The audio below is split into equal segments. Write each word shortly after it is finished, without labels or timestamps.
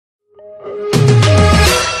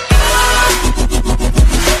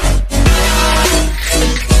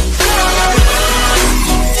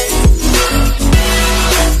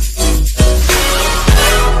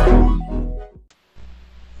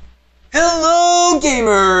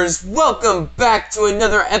Gamers! Welcome back to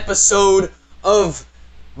another episode of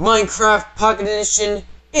Minecraft Pocket Edition.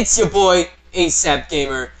 It's your boy, ASAP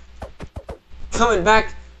Gamer, coming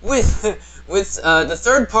back with the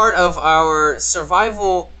third part of our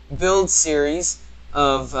survival build series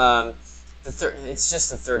of it's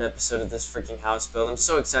just the third episode of this freaking house build. I'm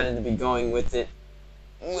so excited to be going with it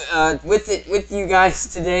with you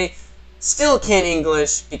guys today. Still can't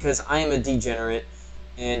English because I am a degenerate.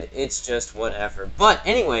 And it's just whatever. But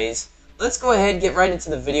anyways, let's go ahead and get right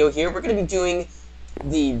into the video here. We're going to be doing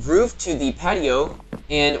the roof to the patio,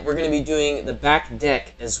 and we're going to be doing the back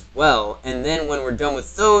deck as well. And then when we're done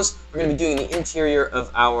with those, we're going to be doing the interior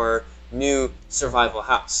of our new survival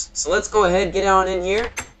house. So let's go ahead, get on in here,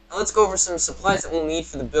 and let's go over some supplies that we'll need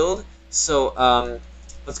for the build. So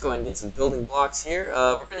let's go ahead and get some building blocks here.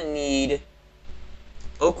 We're going to need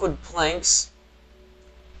oak wood planks.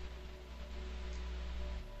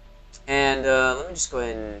 And let me just go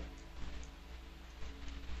ahead and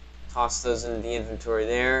toss those into the inventory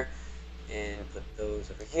there, and put those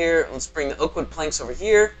over here. Let's bring the oak wood planks over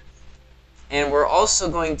here, and we're also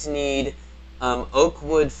going to need oak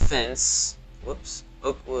wood fence. Whoops,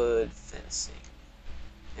 oak wood fencing.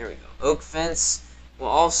 There we go. Oak fence. We'll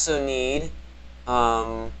also need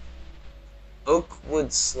oak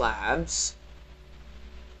wood slabs.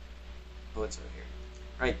 Oh, it's over here,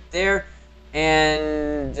 right there.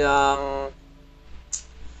 And,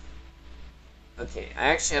 okay, I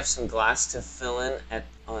actually have some glass to fill in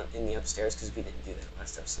in the upstairs because we didn't do that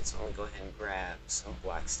last episode, so I'm going to go ahead and grab some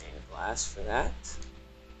black stained glass for that.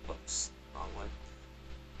 Whoops, wrong one.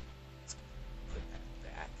 Let's put that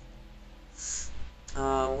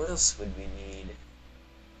back. What else would we need?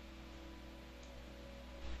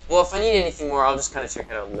 Well, if I need anything more, I'll just kind of check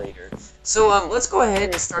it out later. So, let's go ahead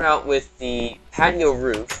and start out with the patio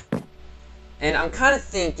roof. And I'm kind of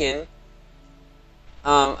thinking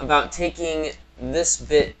about taking this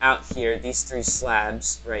bit out here, these three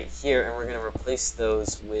slabs right here, and we're going to replace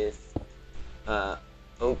those with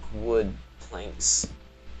oak wood planks.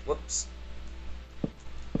 Whoops.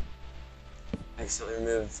 I accidentally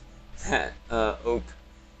removed that oak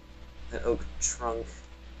trunk.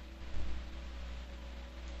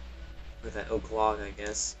 Or that oak log, I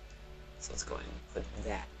guess. So let's go ahead and put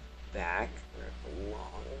that back where it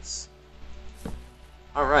belongs.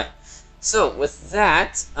 Alright, so with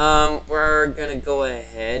that, we're going to go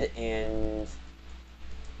ahead and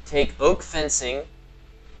take oak fencing.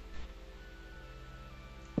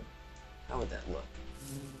 How would that look?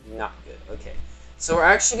 Not good. Okay, so we're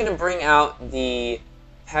actually going to bring out the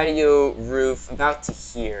patio roof about to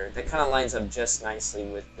here. That kind of lines up just nicely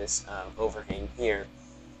with this overhang here.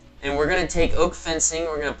 And we're going to take oak fencing.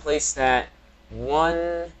 We're going to place that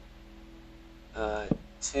 1,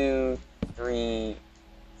 2, 3,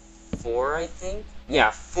 4, I think? Yeah,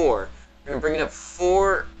 4. We're going to bring it up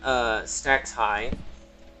 4 stacks high.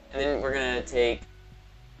 And then we're going to take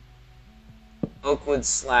oak wood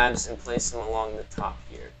slabs and place them along the top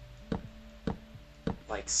here.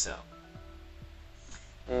 Like so.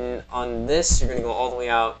 And on this, you're going to go all the way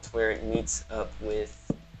out to where it meets up with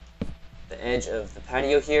the edge of the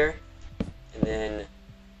patio here. And then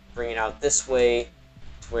bring it out this way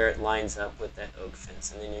to where it lines up with that oak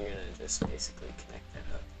fence. And then you're going to just basically connect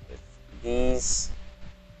that up with these.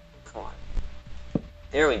 Come on.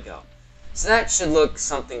 There we go. So that should look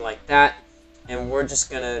something like that. And we're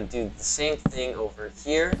just going to do the same thing over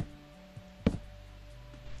here.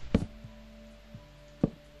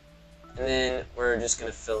 And then we're just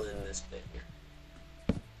going to fill in this bit here.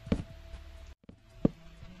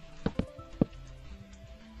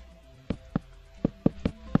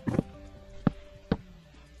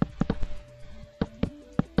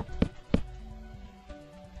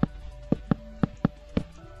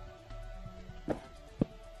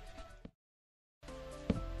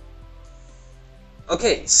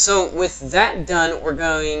 Okay, so with that done, we're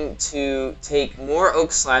going to take more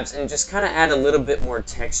oak slabs and just kind of add a little bit more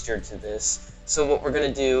texture to this. So what we're going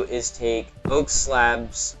to do is take oak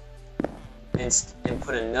slabs and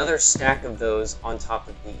put another stack of those on top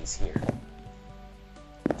of these here.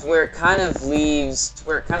 To where it kind of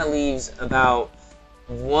leaves about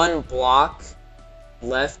 1 block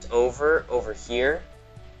left over here.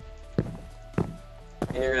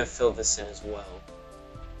 And you're going to fill this in as well.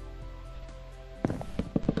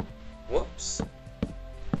 Whoops.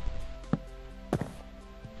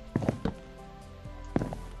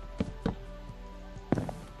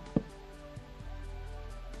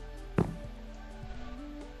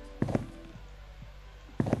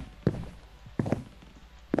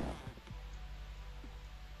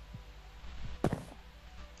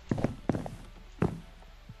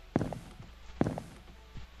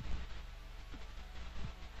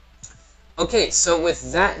 Okay, so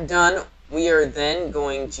with that done, we are then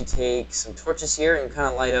going to take some torches here and kind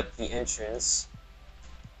of light up the entrance.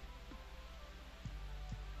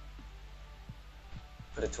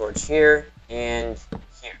 Put a torch here and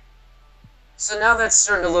here. So now that's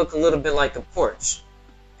starting to look a little bit like a porch.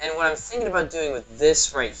 And what I'm thinking about doing with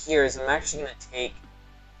this right here is I'm actually going to take...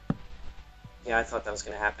 Yeah, I thought that was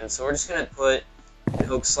going to happen. So we're just going to put an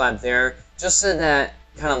oak slab there, just so that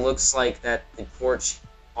kind of looks like that the porch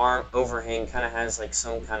arm overhang kind of has like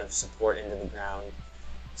some kind of support into the ground.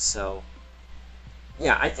 So,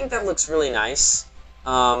 yeah, I think that looks really nice.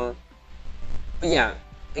 But yeah,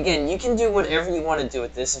 again, you can do whatever you want to do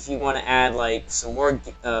with this. If you want to add like some more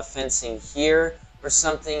fencing here or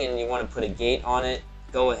something and you want to put a gate on it,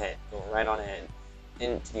 go ahead. Go right on ahead.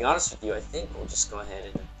 And to be honest with you, I think we'll just go ahead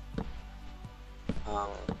and...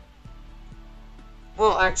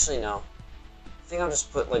 well, actually, no. I think I'll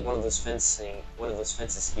just put like one of those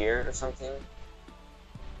fences here or something.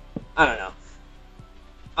 I don't know.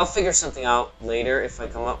 I'll figure something out later if I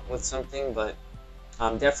come up with something, but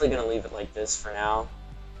I'm definitely going to leave it like this for now.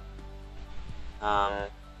 But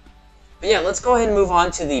yeah, let's go ahead and move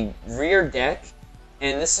on to the rear deck.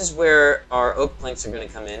 And this is where our oak planks are going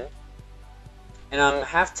to come in. And I'm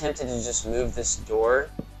half tempted to just move this door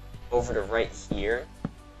over to right here.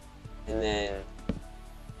 And then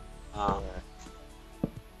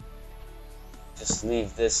just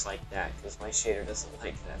leave this like that, because my shader doesn't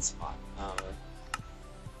like that spot.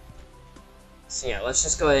 So yeah, let's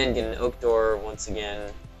just go ahead and get an oak door once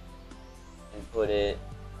again and put it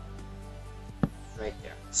right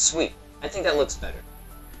there. Sweet. I think that looks better.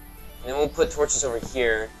 And then we'll put torches over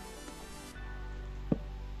here,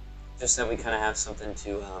 just so that we kind of have something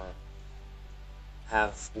to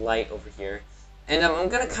have light over here. And I'm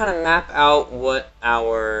going to kind of map out what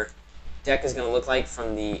our deck is going to look like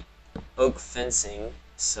from the oak fencing.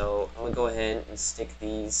 So I'm going to go ahead and stick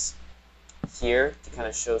these here to kind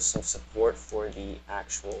of show some support for the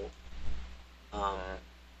actual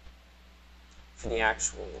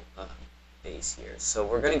base here. So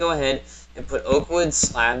we're going to go ahead and put oak wood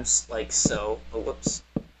slabs like so. Oh, whoops.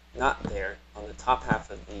 Not there. On the top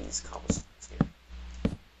half of these cobblestones here.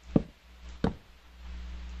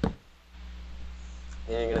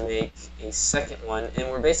 Then you're going to make a second one, and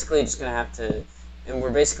we're basically just going to have to, and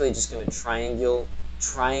we're basically just going to triangle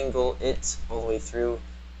it all the way through.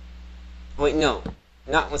 Oh, wait, no.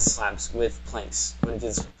 Not with slabs, with planks. I'm going to do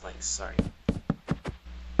this with planks, sorry. I'm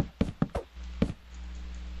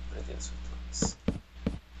going to do this with planks.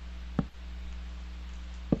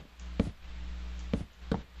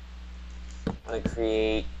 I'm going to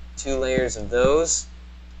create 2 layers of those,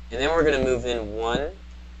 and then we're going to move in one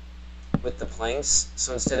with the planks.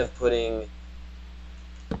 So instead of putting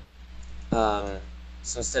 1,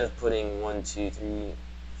 2, 3,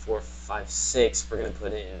 4, 5, 6, we're going to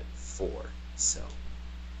put in 4. So,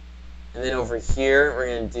 and then over here we're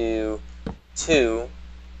going to do 2,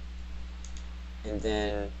 and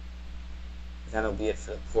then that'll be it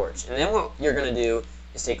for the porch. And then what you're going to do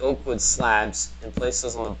is take oak wood slabs and place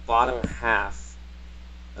those on the bottom half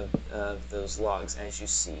of those logs, as you can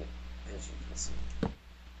see.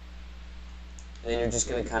 And then you're just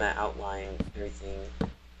going to kind of outline everything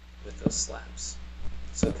with those slabs.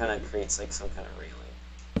 So it kind of creates like some kind of railing.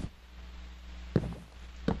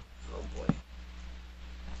 Oh boy.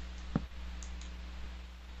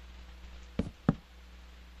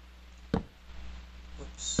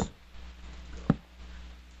 Whoops.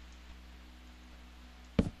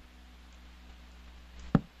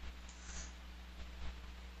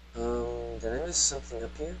 Did I miss something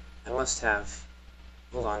up here? I must have.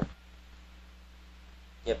 Hold on.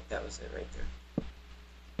 Yep, that was it right there.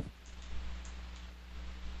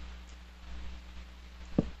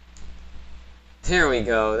 There we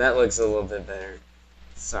go. That looks a little bit better.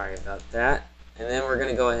 Sorry about that. And then we're going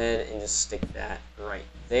to go ahead and just stick that right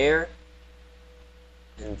there.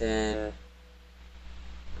 And then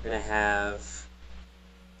we're going to have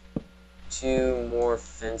 2 more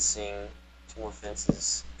fences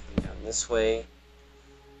coming down this way.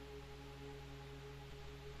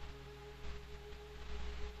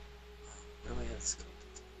 Where do I have this going?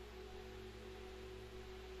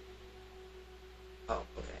 Oh,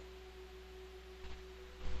 okay.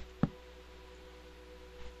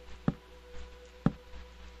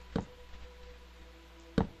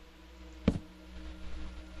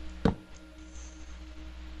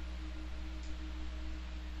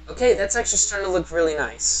 Okay, that's actually starting to look really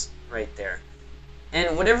nice right there.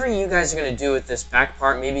 And whatever you guys are going to do with this back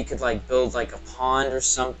part, maybe you could like build like a pond or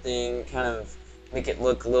something, kind of make it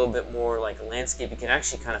look a little bit more like a landscape. You can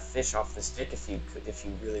actually kind of fish off this stick if you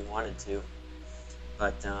really wanted to.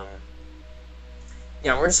 But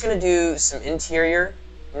yeah, we're just gonna do some interior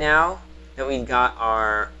now that we got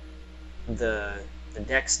the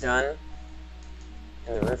decks done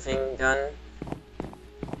and the roofing done.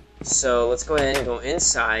 So let's go ahead and go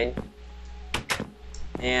inside.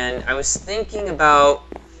 And I was thinking about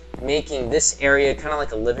making this area kind of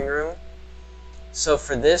like a living room. So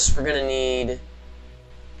for this, we're gonna need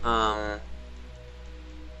put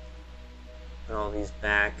all these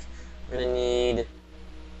back. We're gonna need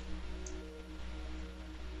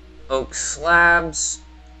oak slabs,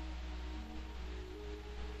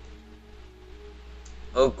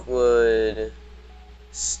 oak wood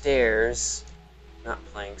stairs, not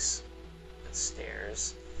planks, but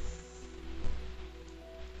stairs.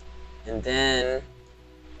 And then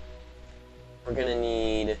we're gonna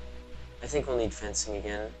need, I think we'll need fencing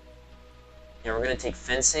again. Yeah, we're gonna take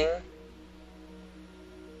fencing,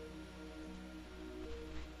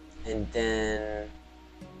 and then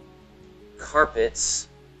carpets.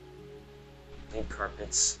 Need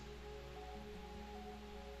carpets.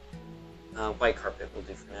 White carpet will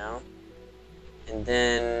do for now. And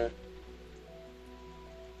then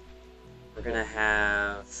we're gonna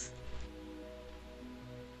have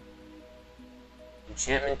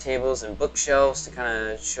enchantment tables and bookshelves to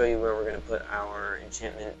kind of show you where we're gonna put our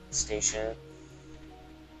enchantment station.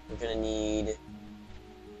 We're gonna need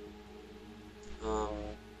oh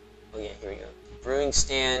yeah, here we go. Brewing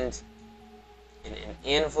stand and an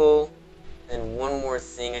anvil. And one more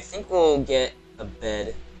thing, I think we'll get a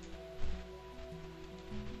bed.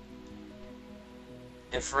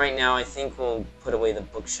 And for right now, I think we'll put away the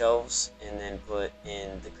bookshelves and then put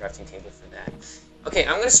in the crafting table for that. Okay,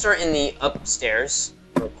 I'm going to start in the upstairs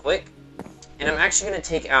real quick. And I'm actually going to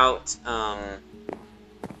take out, oh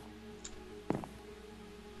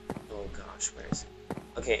gosh, where is it?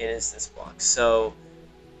 Okay, it is this block. So,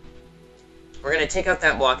 we're going to take out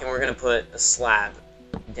that block and we're going to put a slab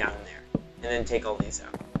down there. And then take all these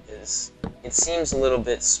out, because it seems a little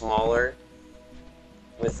bit smaller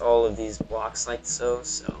with all of these blocks like so.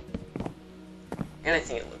 And I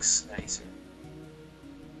think it looks nicer.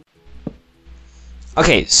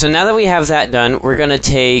 Okay, so now that we have that done, we're gonna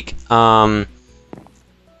take our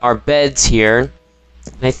beds here,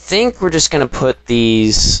 and I think we're just gonna put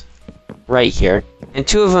these right here. And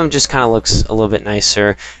two of them just kind of looks a little bit nicer.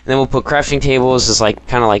 And then we'll put crafting tables as like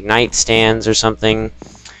kind of like nightstands or something.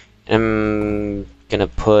 I'm gonna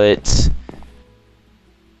put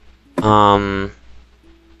I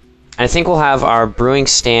think we'll have our brewing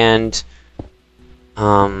stand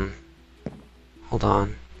hold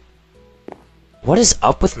on. What is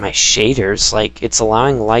up with my shaders? Like, it's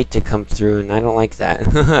allowing light to come through and I don't like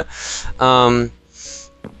that.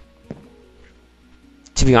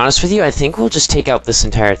 To be honest with you, I think we'll just take out this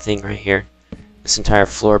entire thing right here. This entire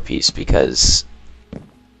floor piece, because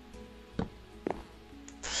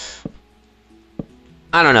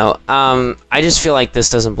I don't know. I just feel like this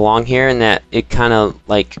doesn't belong here, and that it kind of,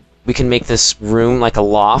 like, we can make this room like a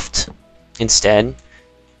loft instead.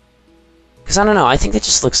 Because, I don't know, I think it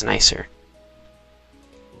just looks nicer.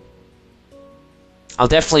 I'll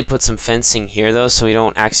definitely put some fencing here, though, so we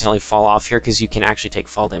don't accidentally fall off here, because you can actually take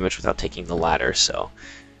fall damage without taking the ladder, so...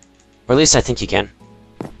 Or at least I think you can.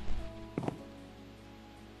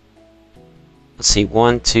 Let's see,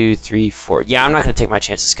 1, 2, 3, 4. Yeah, I'm not going to take my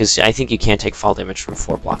chances, because I think you can take fall damage from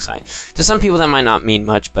 4 blocks high. To some people that might not mean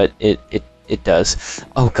much, but it does.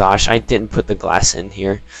 Oh gosh, I didn't put the glass in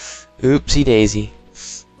here. Oopsie daisy.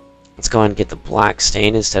 Let's go and get the black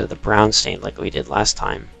stain instead of the brown stain like we did last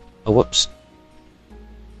time. Oh, whoops.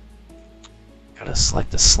 Gotta select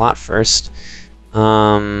the slot first.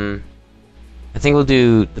 I think we'll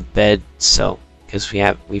do the bed, so... because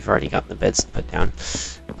we've already got the beds put down.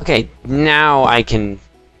 Okay, now I can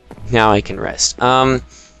rest. I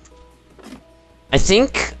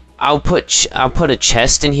think I'll put a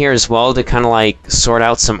chest in here as well to kind of like sort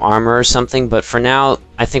out some armor or something. But for now,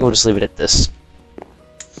 I think we'll just leave it at this.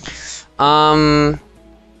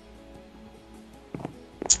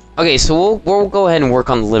 Okay, so we'll go ahead and work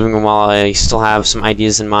on the living room while I still have some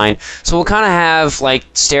ideas in mind. So we'll kind of have like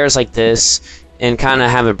stairs like this, and kind of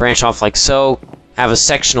have it branch off like so. Have a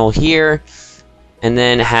sectional here, and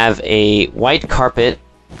then have a white carpet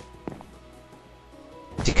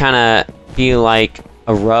to kind of be like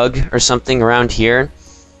a rug or something around here.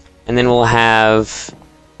 And then we'll have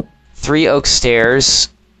 3 oak stairs,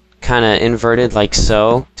 kind of inverted like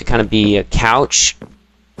so, to kind of be a couch.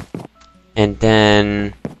 And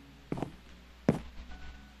then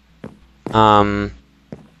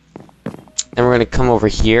we're going to come over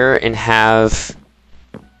here and have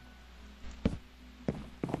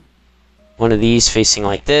one of these facing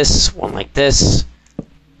like this, one like this,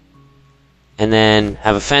 and then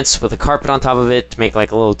have a fence with a carpet on top of it to make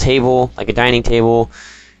like a little table, like a dining table.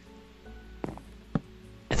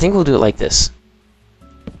 I think we'll do it like this.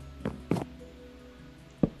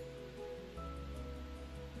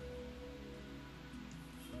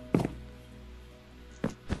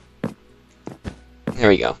 There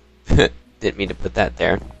we go. Didn't mean to put that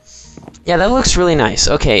there. Yeah, that looks really nice.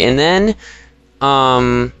 Okay, and then,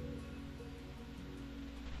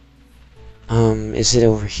 is it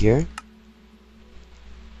over here?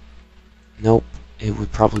 Nope, it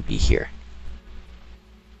would probably be here.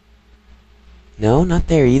 No, not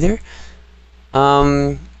there either.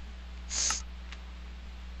 Okay,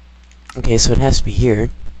 so it has to be here.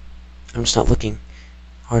 I'm just not looking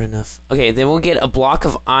hard enough. Okay, then we'll get a block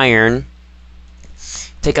of iron.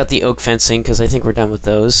 Take out the oak fencing, because I think we're done with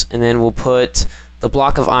those. And then we'll put the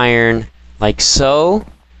block of iron like so.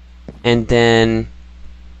 And then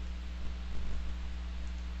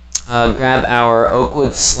grab our oak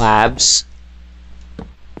wood slabs.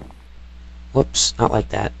 Whoops, not like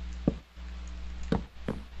that.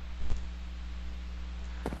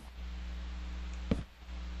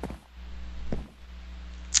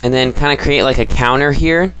 And then kind of create like a counter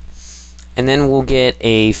here. And then we'll get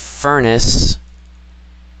a furnace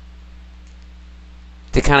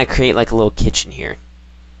to kind of create like a little kitchen here.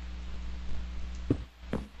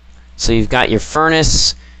 So you've got your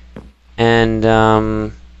furnace, and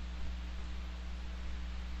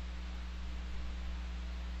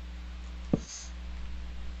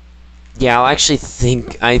yeah, I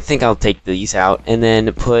think I'll take these out and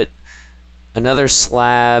then put another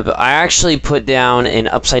slab. I actually put down an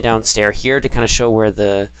upside down stair here to kind of show where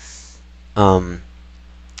the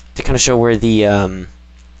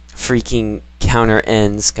freaking counter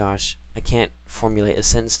ends. Gosh, I can't formulate a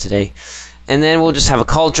sentence today. And then we'll just have a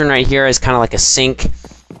cauldron right here as kind of like a sink.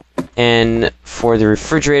 And for the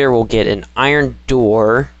refrigerator, we'll get an iron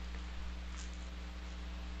door.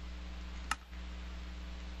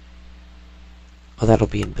 Oh, that'll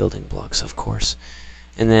be in building blocks, of course.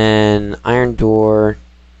 And then iron door.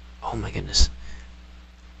 Oh my goodness.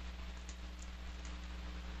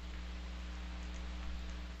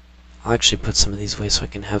 I'll actually put some of these away so I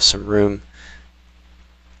can have some room.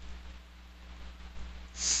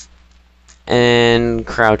 And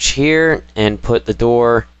crouch here and put the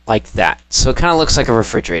door like that. So it kind of looks like a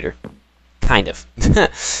refrigerator. Kind of.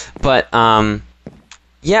 But,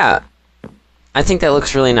 yeah. I think that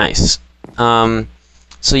looks really nice.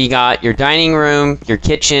 So you got your dining room, your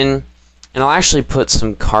kitchen, and I'll actually put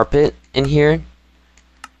some carpet in here.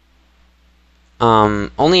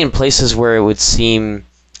 Only in places where it would seem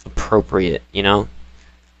appropriate, you know?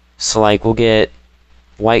 So like we'll get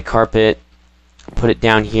white carpet, put it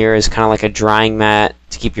down here as kind of like a drying mat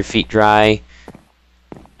to keep your feet dry.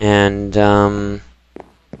 And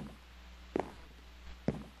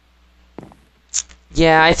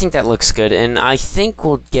yeah, I think that looks good. And I think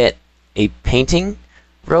we'll get a painting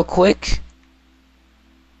real quick.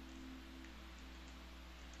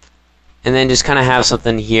 And then just kind of have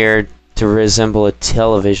something here to resemble a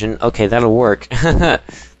television. Okay, that'll work.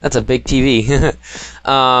 That's a big TV.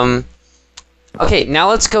 Okay, now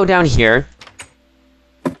let's go down here.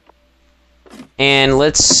 And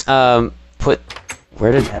let's put...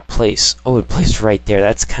 Where did that place? Oh, it placed right there.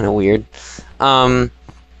 That's kind of weird. We'll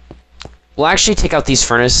actually take out these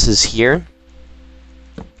furnaces here.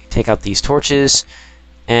 Take out these torches.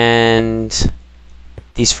 And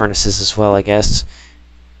these furnaces as well, I guess.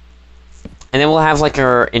 And then we'll have like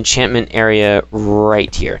our enchantment area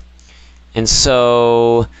right here. And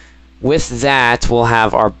so with that, we'll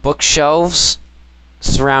have our bookshelves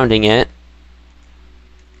surrounding it.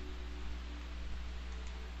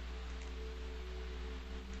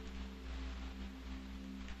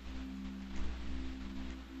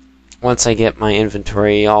 Once I get my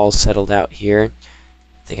inventory all settled out here,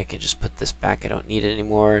 I think I can just put this back. I don't need it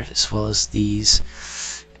anymore, as well as these.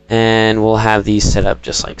 And we'll have these set up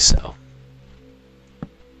just like so.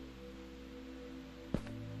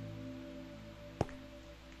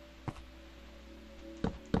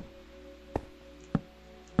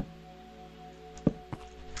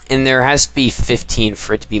 And there has to be 15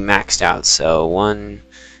 for it to be maxed out. So 1,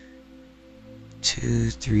 2,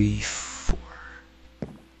 3, 4. I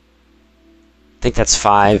think that's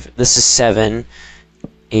 5. This is 7,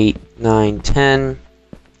 8, 9, 10,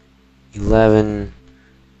 11,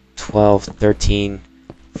 12, 13,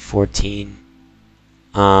 14.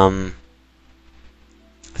 I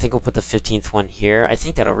think we'll put the 15th one here. I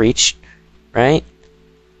think that'll reach, right?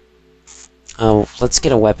 Oh, let's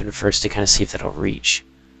get a weapon first to kind of see if that'll reach.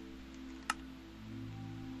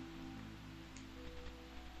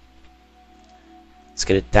 Let's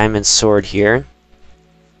get a diamond sword here.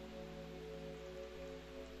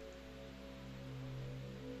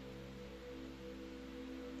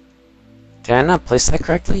 Did I not place that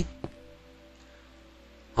correctly?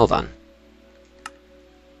 Hold on.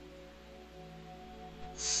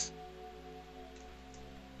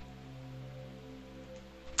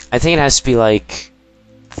 I think it has to be like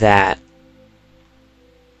that.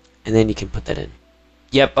 And then you can put that in.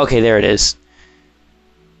 Yep, okay, there it is.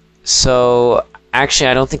 So, actually,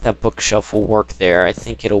 I don't think that bookshelf will work there. I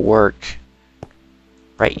think it'll work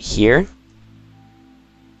right here.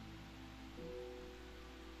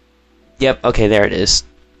 Yep, okay, there it is.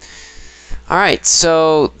 Alright,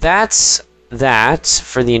 so that's that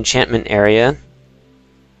for the enchantment area.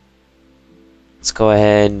 Let's go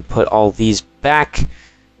ahead and put all these back.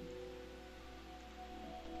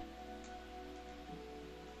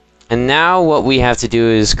 And now what we have to do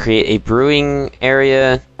is create a brewing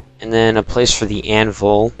area and then a place for the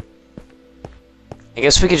anvil. I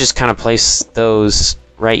guess we could just kind of place those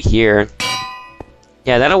right here.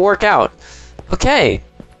 Yeah, that'll work out. Okay.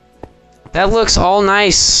 That looks all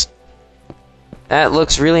nice. That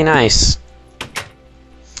looks really nice.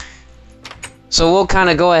 So we'll kind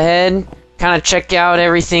of go ahead, kind of check out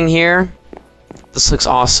everything here. This looks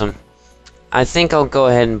awesome. I think I'll go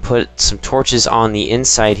ahead and put some torches on the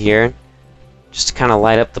inside here, just to kind of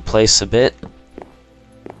light up the place a bit.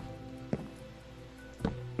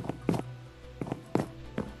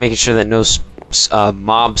 Making sure that no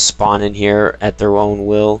mobs spawn in here at their own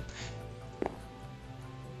will.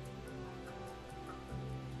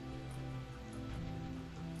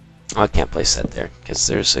 Oh, I can't place that there, because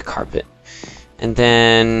there's a carpet. And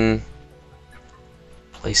then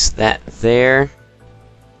place that there.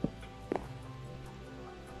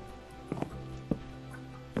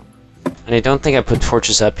 And I don't think I put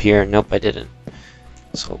torches up here. Nope, I didn't.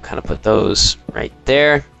 So we'll kind of put those right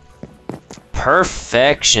there.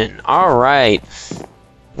 Perfection. Alright.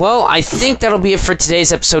 Well, I think that'll be it for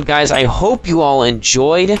today's episode, guys. I hope you all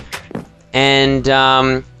enjoyed. And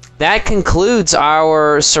that concludes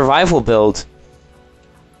our survival build.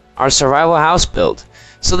 Our survival house build.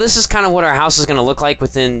 So this is kind of what our house is going to look like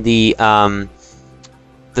within the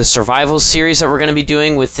survival series that we're going to be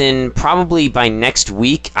doing within probably by next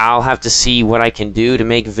week. I'll have to see what I can do to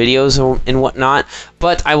make videos and whatnot.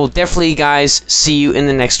 But I will definitely, guys, see you in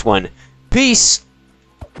the next one. Peace!